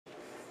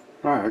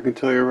All right, I can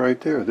tell you right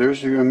there.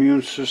 There's your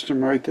immune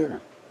system right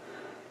there.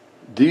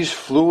 These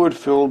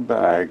fluid-filled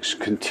bags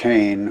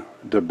contain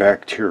the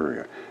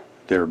bacteria.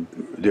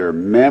 Their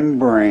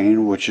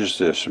membrane, which is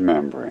this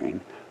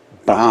membrane,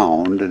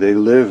 bound, they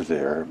live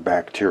there,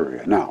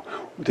 bacteria. Now,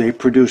 they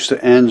produce the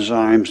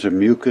enzymes, the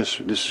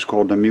mucus, this is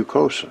called the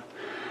mucosa.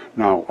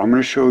 Now, I'm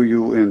going to show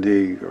you in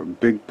the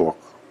big book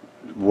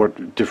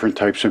what different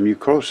types of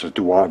mucosa,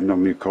 duodenal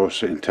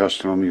mucosa,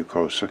 intestinal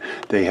mucosa.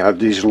 They have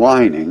these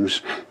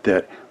linings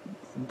that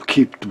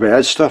keep the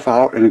bad stuff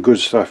out and the good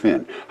stuff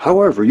in.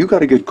 However, you got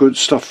to get good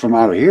stuff from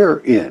out of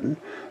here in,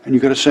 and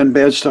you got to send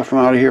bad stuff from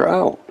out of here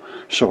out.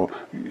 So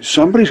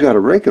somebody's got to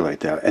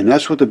regulate that, and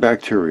that's what the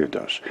bacteria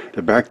does.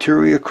 The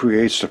bacteria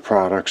creates the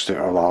products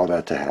that allow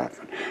that to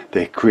happen.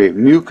 They create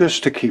mucus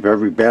to keep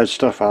every bad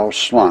stuff out,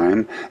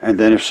 slime, and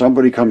then if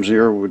somebody comes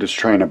here that's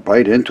trying to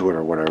bite into it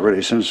or whatever,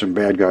 they send some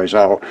bad guys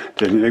out,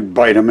 then they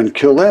bite them and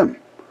kill them.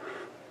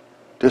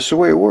 That's the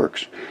way it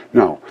works.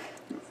 Now,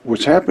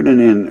 what's happening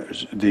in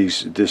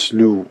this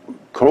new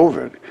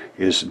COVID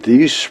is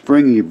these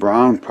springy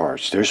brown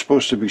parts, they're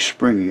supposed to be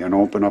springy and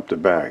open up the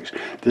bags.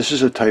 This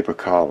is a type of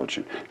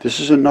collagen. This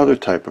is another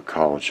type of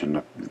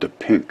collagen, the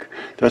pink.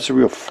 That's a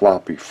real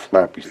floppy,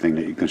 flappy thing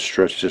that you can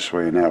stretch this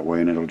way and that way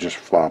and it'll just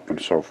flop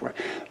and so forth.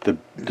 The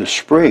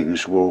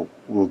springs will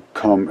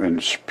come and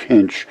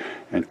pinch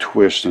and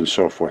twist and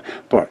so forth,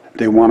 but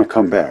they want to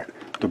come back.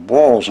 The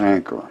balls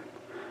anchor them.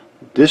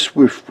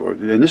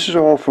 And this is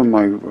all from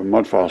my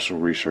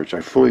Mudfossil research. I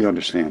fully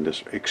understand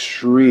this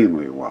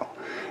extremely well.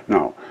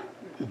 Now,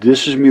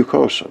 this is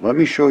mucosa. Let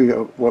me show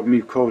you what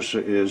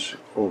mucosa is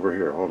over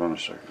here. Hold on a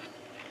second.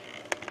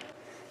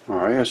 All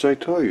right, as I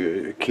told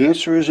you,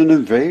 cancer is an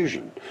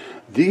invasion.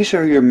 These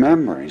are your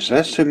membranes.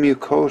 That's the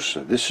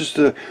mucosa. This is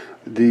the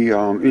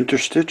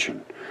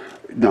interstitium.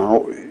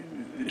 Now,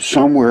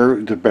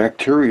 somewhere the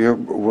bacteria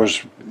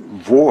was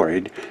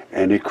void,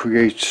 and it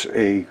creates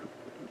a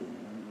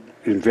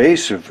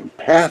invasive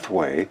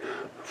pathway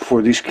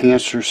for these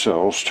cancer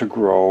cells to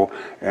grow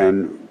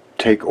and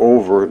take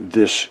over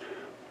this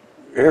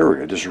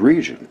area, this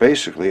region,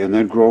 basically, and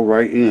then grow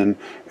right in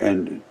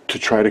and to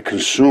try to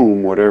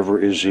consume whatever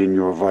is in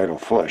your vital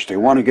flesh. They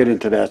want to get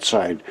into that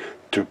side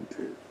to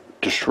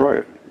destroy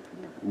it.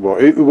 Well,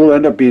 it will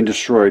end up being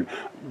destroyed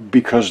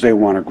because they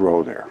want to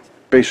grow there.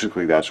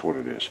 Basically, that's what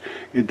it is.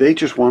 They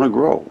just want to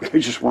grow. They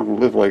just want to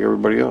live like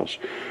everybody else.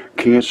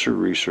 Cancer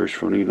research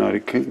from the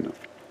United Kingdom.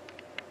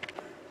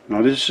 Now,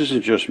 this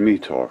isn't just me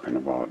talking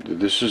about.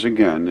 This is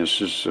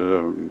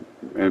NBC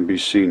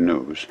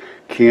News.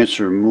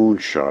 Cancer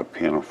Moonshot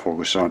panel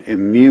focus on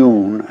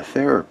immune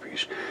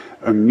therapies.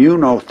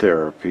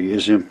 Immunotherapy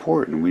is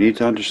important. We need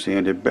to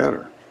understand it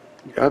better.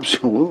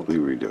 Absolutely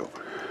we do.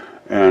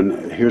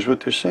 And here's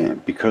what they're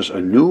saying. Because a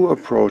new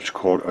approach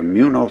called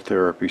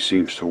immunotherapy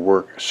seems to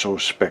work so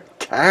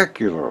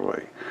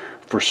spectacularly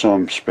for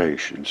some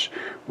patients,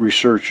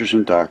 researchers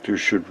and doctors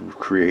should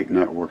create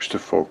networks to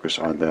focus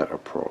on that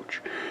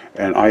approach.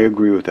 And I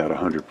agree with that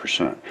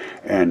 100%.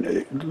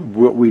 And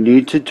what we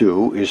need to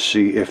do is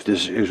see if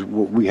this is,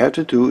 what we have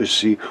to do is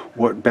see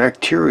what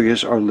bacteria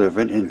are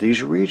living in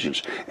these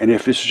regions. And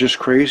if it's just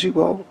crazy,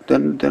 well,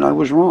 then I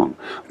was wrong.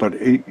 But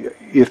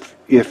if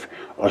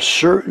a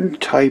certain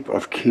type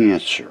of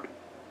cancer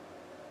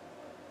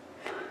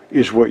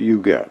is what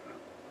you get,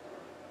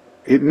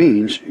 it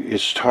means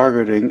it's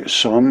targeting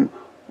some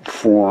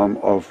form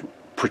of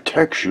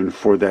protection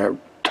for that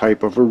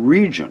type of a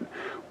region.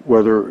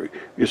 Whether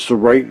it's the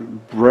right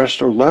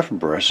breast or left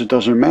breast, it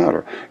doesn't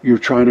matter. You're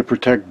trying to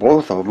protect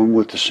both of them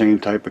with the same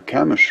type of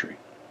chemistry.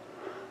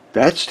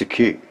 That's the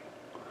key.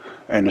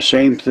 And the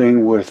same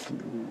thing with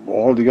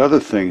all the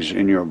other things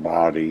in your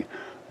body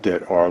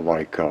that are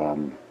like,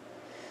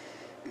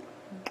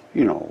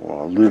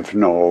 lymph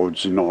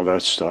nodes and all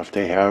that stuff.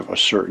 They have a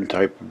certain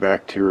type of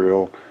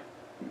bacterial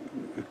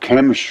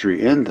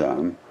chemistry in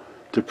them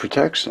that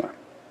protects them.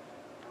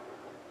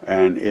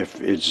 And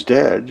if it's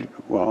dead,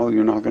 well,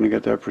 you're not going to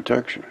get that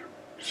protection.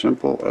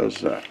 Simple as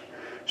that.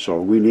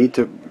 So we need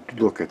to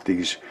look at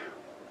these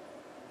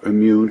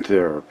immune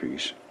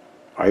therapies.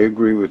 I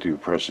agree with you,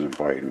 President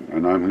Biden,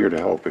 and I'm here to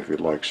help if you'd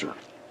like, sir.